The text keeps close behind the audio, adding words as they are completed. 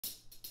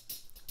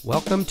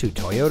Welcome to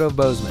Toyota of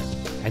Bozeman,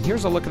 and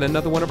here's a look at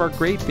another one of our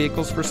great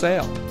vehicles for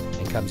sale,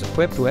 and comes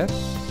equipped with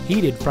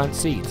heated front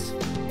seats,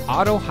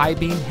 auto high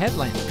beam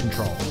headlamp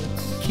control,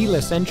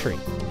 keyless entry,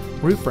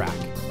 roof rack,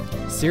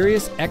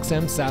 Sirius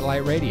XM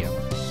satellite radio,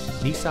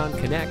 Nissan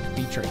Connect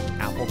featuring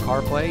Apple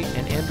CarPlay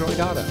and Android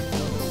Auto,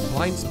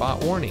 blind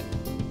spot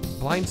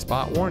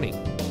warning,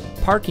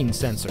 parking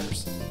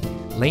sensors,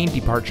 lane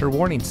departure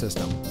warning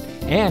system,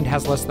 and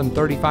has less than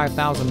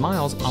 35,000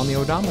 miles on the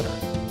odometer.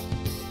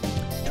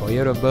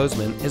 Toyota of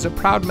Bozeman is a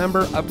proud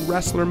member of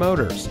Wrestler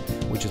Motors,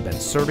 which has been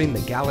serving the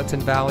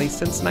Gallatin Valley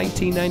since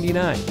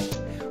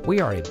 1999.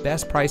 We are a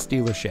best price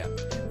dealership,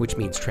 which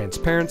means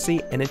transparency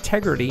and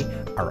integrity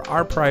are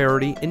our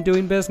priority in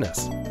doing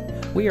business.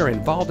 We are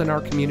involved in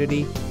our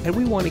community, and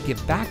we want to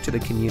give back to the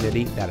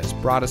community that has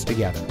brought us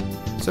together.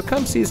 So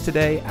come see us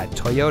today at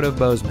Toyota of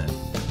Bozeman,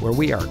 where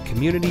we are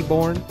community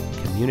born,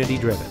 community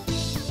driven.